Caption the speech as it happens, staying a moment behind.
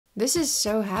This is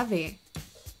so heavy.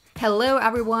 Hello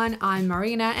everyone, I'm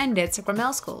Marina and it's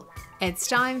Sakramel School. It's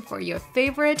time for your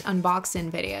favorite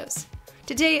unboxing videos.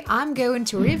 Today I'm going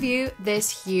to review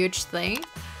this huge thing.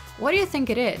 What do you think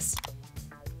it is?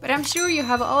 But I'm sure you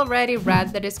have already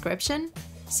read the description,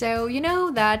 so you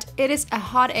know that it is a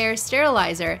hot air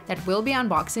sterilizer that we'll be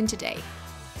unboxing today.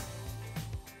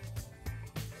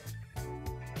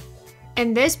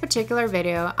 In this particular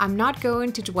video, I'm not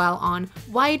going to dwell on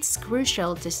why it's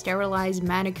crucial to sterilize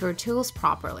manicure tools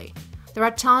properly. There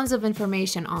are tons of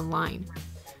information online.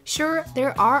 Sure,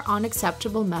 there are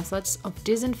unacceptable methods of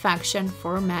disinfection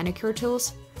for manicure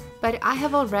tools, but I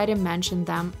have already mentioned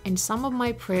them in some of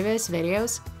my previous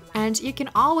videos, and you can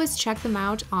always check them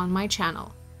out on my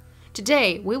channel.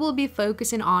 Today, we will be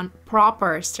focusing on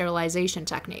proper sterilization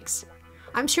techniques.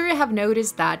 I'm sure you have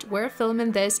noticed that we're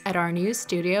filming this at our new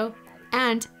studio,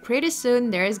 and pretty soon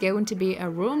there is going to be a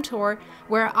room tour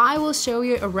where I will show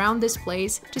you around this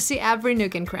place to see every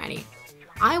nook and cranny.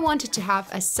 I wanted to have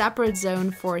a separate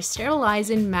zone for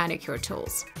sterilizing manicure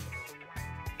tools.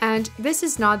 And this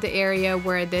is not the area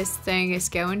where this thing is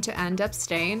going to end up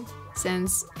staying,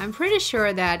 since I'm pretty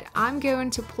sure that I'm going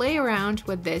to play around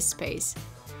with this space.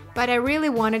 But I really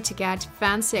wanted to get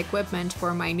fancy equipment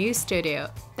for my new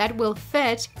studio that will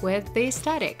fit with the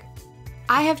aesthetic.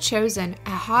 I have chosen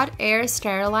a hot air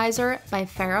sterilizer by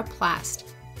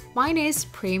Ferroplast. Mine is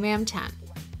Premium 10.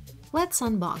 Let's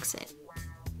unbox it.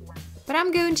 But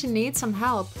I'm going to need some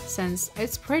help since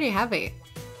it's pretty heavy.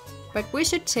 But we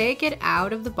should take it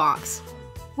out of the box.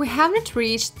 We haven't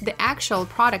reached the actual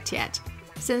product yet,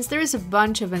 since there is a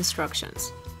bunch of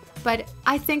instructions. But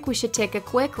I think we should take a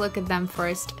quick look at them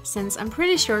first, since I'm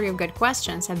pretty sure you've got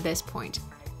questions at this point.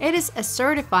 It is a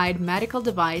certified medical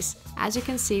device, as you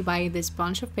can see by this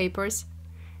bunch of papers.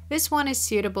 This one is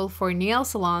suitable for nail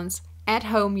salons,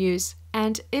 at-home use,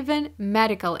 and even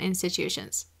medical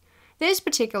institutions. This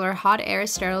particular hot air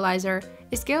sterilizer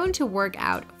is going to work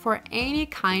out for any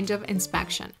kind of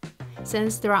inspection,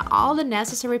 since there are all the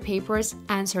necessary papers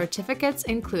and certificates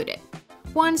included.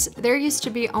 Once, there used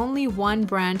to be only one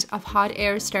brand of hot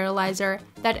air sterilizer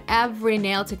that every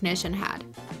nail technician had.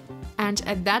 And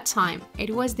at that time, it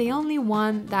was the only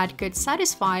one that could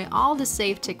satisfy all the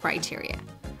safety criteria.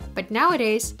 But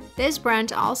nowadays, this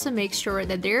brand also makes sure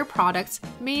that their products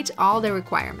meet all the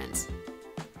requirements.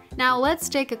 Now let's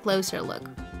take a closer look.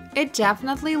 It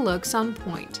definitely looks on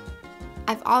point.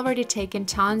 I've already taken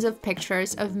tons of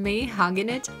pictures of me hugging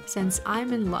it since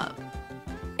I'm in love.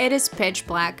 It is pitch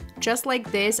black, just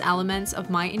like these elements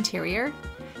of my interior.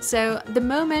 So the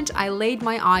moment I laid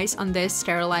my eyes on this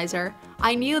sterilizer,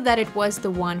 I knew that it was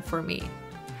the one for me.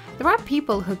 There are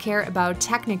people who care about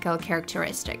technical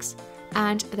characteristics,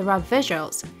 and there are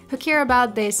visuals who care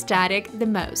about the aesthetic the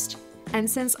most. And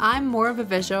since I'm more of a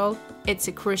visual, it's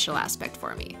a crucial aspect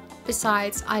for me.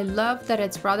 Besides, I love that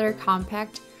it's rather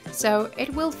compact, so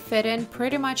it will fit in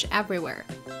pretty much everywhere,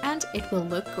 and it will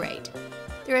look great.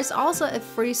 There is also a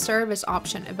free service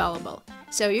option available,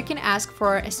 so you can ask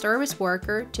for a service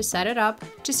worker to set it up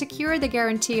to secure the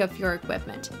guarantee of your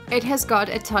equipment. It has got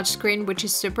a touchscreen which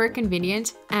is super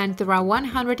convenient, and there are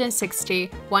 160,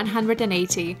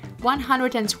 180,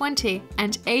 120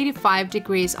 and 85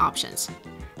 degrees options.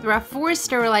 There are 4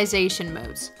 sterilization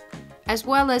modes, as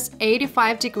well as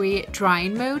 85-degree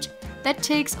drying mode that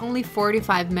takes only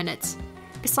 45 minutes.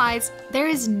 Besides, there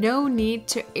is no need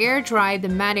to air dry the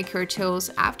manicure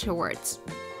tools afterwards.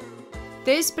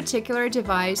 This particular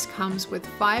device comes with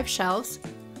 5 shelves,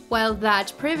 while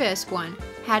that previous one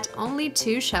had only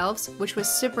 2 shelves, which was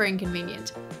super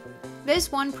inconvenient.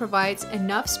 This one provides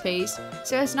enough space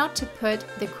so as not to put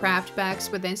the craft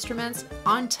bags with instruments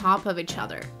on top of each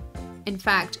other. In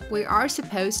fact, we are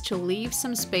supposed to leave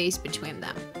some space between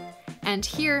them. And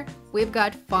here we've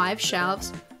got 5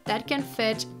 shelves that can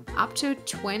fit up to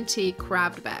 20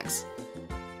 craft bags.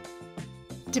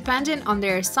 Depending on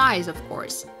their size, of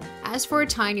course. As for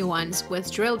tiny ones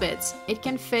with drill bits, it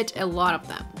can fit a lot of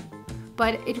them.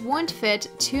 But it won't fit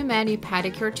too many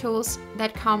pedicure tools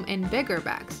that come in bigger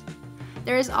bags.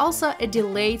 There is also a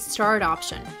delayed start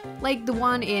option, like the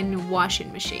one in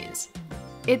washing machines.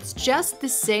 It's just the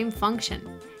same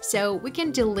function, so we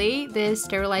can delay the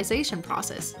sterilization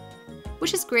process.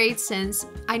 Which is great since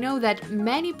I know that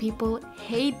many people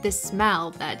hate the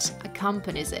smell that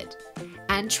accompanies it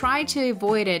and try to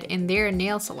avoid it in their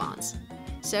nail salons.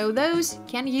 So those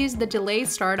can use the delayed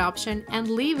start option and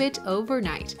leave it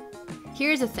overnight.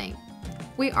 Here's the thing.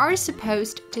 We are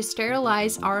supposed to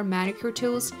sterilize our manicure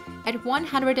tools at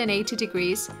 180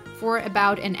 degrees for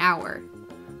about an hour.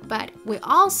 But we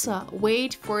also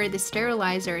wait for the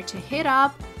sterilizer to heat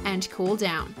up and cool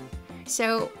down.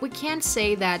 So we can't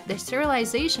say that the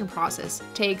sterilization process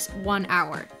takes 1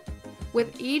 hour.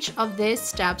 With each of these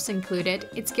steps included,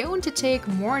 it's going to take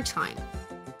more time.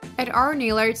 At our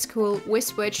nail art school, we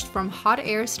switched from hot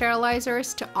air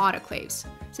sterilizers to autoclaves,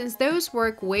 since those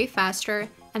work way faster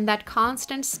and that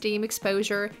constant steam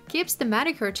exposure keeps the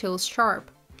manicure tools sharp.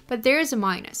 But there's a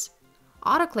minus.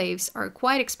 Autoclaves are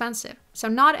quite expensive, so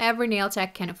not every nail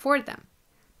tech can afford them.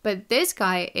 But this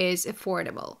guy is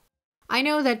affordable. I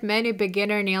know that many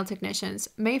beginner nail technicians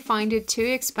may find it too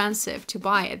expensive to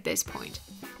buy at this point,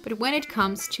 but when it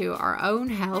comes to our own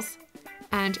health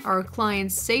and our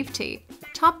clients' safety,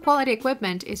 top quality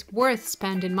equipment is worth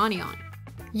spending money on.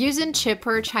 Using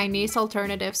cheaper Chinese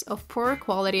alternatives of poor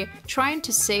quality trying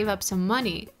to save up some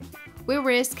money, we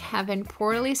risk having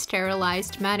poorly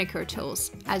sterilized manicure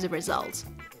tools as a result.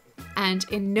 And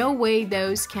in no way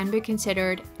those can be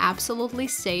considered absolutely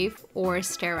safe or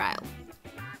sterile.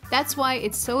 That's why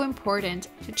it's so important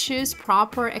to choose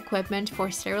proper equipment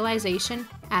for sterilization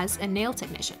as a nail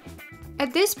technician.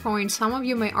 At this point, some of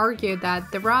you may argue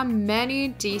that there are many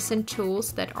decent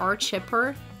tools that are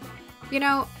cheaper. You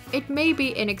know, it may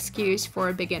be an excuse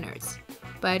for beginners,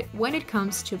 but when it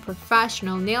comes to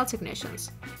professional nail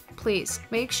technicians, please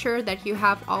make sure that you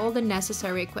have all the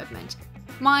necessary equipment.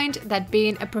 Mind that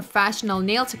being a professional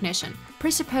nail technician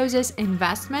presupposes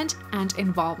investment and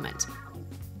involvement.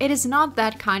 It is not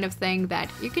that kind of thing that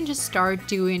you can just start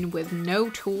doing with no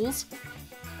tools.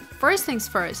 First things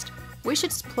first, we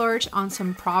should splurge on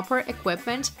some proper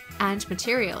equipment and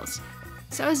materials,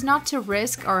 so as not to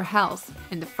risk our health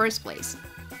in the first place.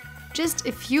 Just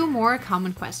a few more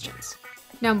common questions.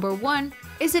 Number 1,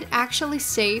 is it actually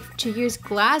safe to use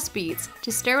glass beads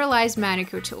to sterilize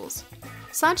manicure tools?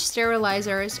 Such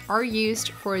sterilizers are used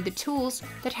for the tools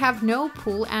that have no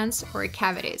pull ends or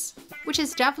cavities, which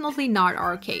is definitely not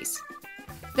our case.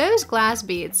 Those glass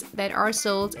beads that are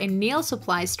sold in nail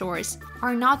supply stores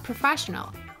are not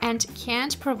professional and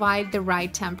can't provide the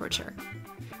right temperature.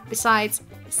 Besides,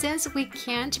 since we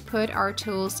can't put our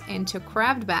tools into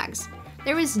craft bags,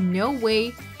 there is no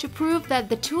way to prove that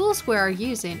the tools we are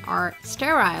using are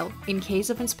sterile in case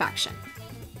of inspection.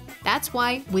 That's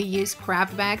why we use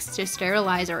craft bags to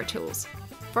sterilize our tools.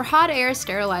 For hot air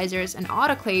sterilizers and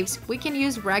autoclaves, we can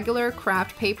use regular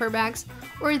craft paper bags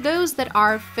or those that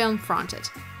are film-fronted.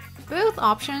 Both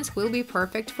options will be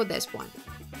perfect for this one.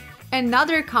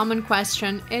 Another common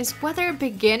question is whether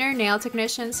beginner nail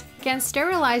technicians can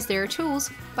sterilize their tools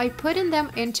by putting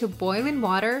them into boiling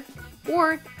water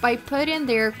or by putting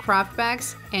their craft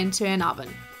bags into an oven.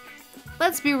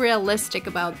 Let's be realistic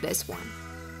about this one.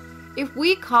 If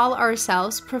we call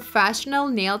ourselves professional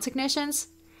nail technicians,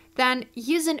 then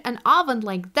using an oven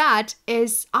like that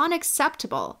is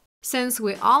unacceptable, since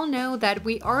we all know that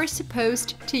we are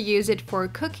supposed to use it for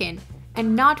cooking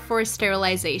and not for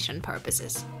sterilization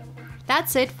purposes.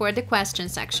 That's it for the question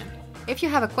section. If you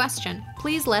have a question,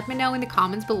 please let me know in the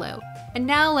comments below. And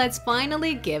now let's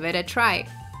finally give it a try.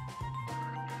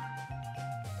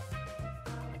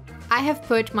 I have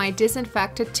put my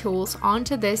disinfected tools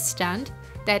onto this stand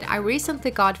that I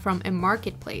recently got from a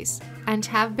marketplace and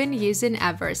have been using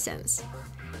ever since.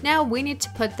 Now we need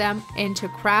to put them into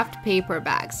craft paper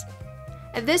bags.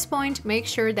 At this point, make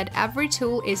sure that every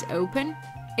tool is open,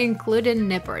 including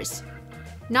nippers.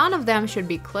 None of them should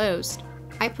be closed.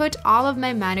 I put all of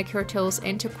my manicure tools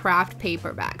into craft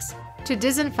paper bags. To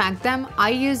disinfect them, I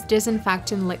use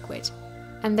disinfectant liquid,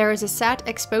 and there is a set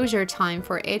exposure time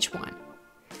for each one.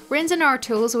 Rinsing our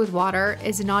tools with water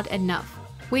is not enough.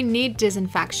 We need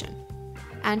disinfection.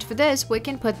 And for this, we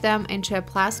can put them into a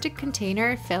plastic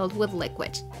container filled with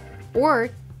liquid, or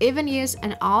even use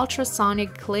an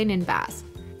ultrasonic cleaning bath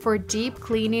for deep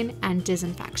cleaning and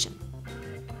disinfection.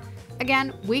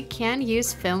 Again, we can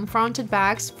use film-fronted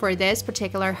bags for this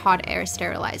particular hot air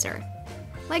sterilizer,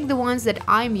 like the ones that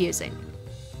I'm using,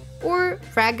 or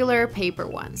regular paper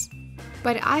ones.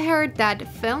 But I heard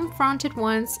that film-fronted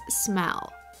ones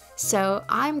smell, so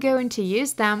I'm going to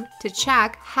use them to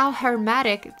check how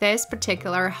hermetic this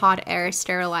particular hot air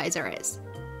sterilizer is.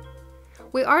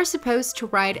 We are supposed to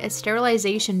write a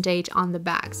sterilization date on the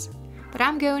bags, but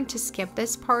I'm going to skip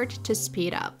this part to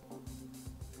speed up.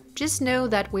 Just know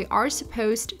that we are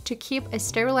supposed to keep a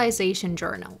sterilization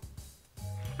journal.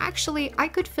 Actually, I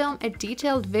could film a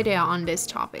detailed video on this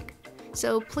topic,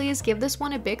 so please give this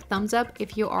one a big thumbs up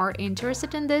if you are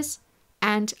interested in this,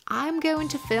 and I'm going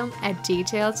to film a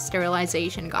detailed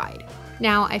sterilization guide.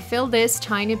 Now, I fill these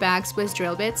tiny bags with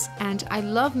drill bits, and I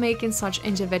love making such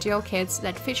individual kits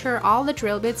that feature all the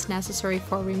drill bits necessary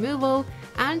for removal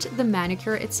and the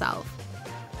manicure itself.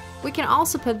 We can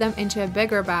also put them into a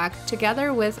bigger bag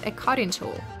together with a cutting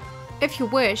tool. If you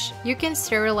wish, you can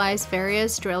sterilize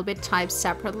various drill bit types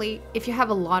separately if you have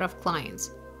a lot of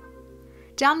clients.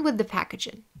 Done with the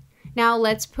packaging. Now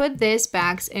let's put these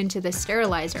bags into the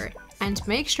sterilizer and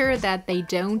make sure that they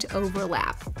don't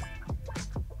overlap.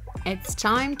 It's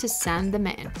time to send them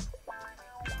in.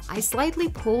 I slightly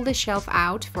pull the shelf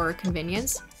out for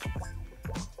convenience.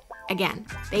 Again,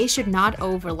 they should not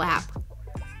overlap.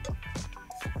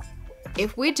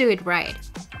 If we do it right,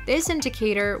 this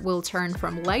indicator will turn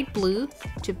from light blue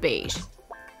to beige.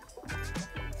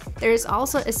 There is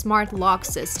also a smart lock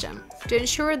system to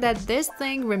ensure that this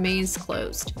thing remains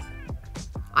closed.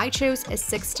 I chose a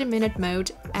 60-minute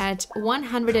mode at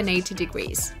 180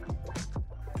 degrees.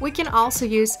 We can also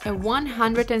use a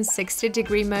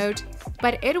 160-degree mode,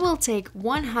 but it will take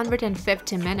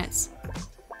 150 minutes.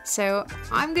 So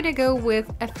I'm gonna go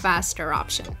with a faster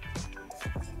option.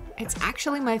 It's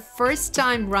actually my first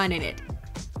time running it.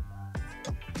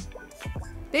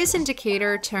 This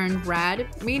indicator turned red,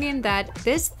 meaning that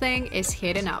this thing is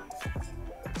heating up.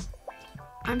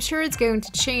 I'm sure it's going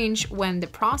to change when the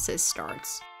process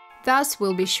starts. Thus,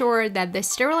 we'll be sure that the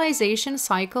sterilization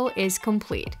cycle is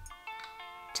complete.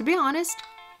 To be honest,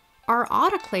 our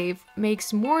autoclave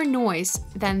makes more noise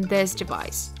than this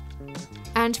device.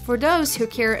 And for those who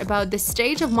care about the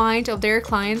state of mind of their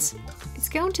clients, it's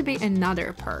going to be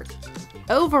another perk.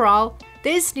 Overall,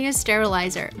 this new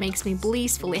sterilizer makes me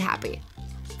blissfully happy.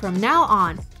 From now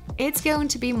on, it's going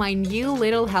to be my new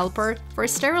little helper for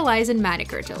sterilizing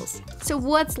manicure tools. So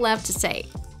what's left to say?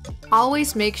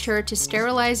 Always make sure to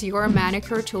sterilize your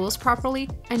manicure tools properly,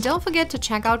 and don't forget to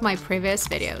check out my previous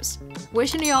videos.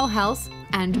 Wishing you all health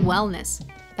and wellness.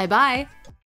 Bye bye!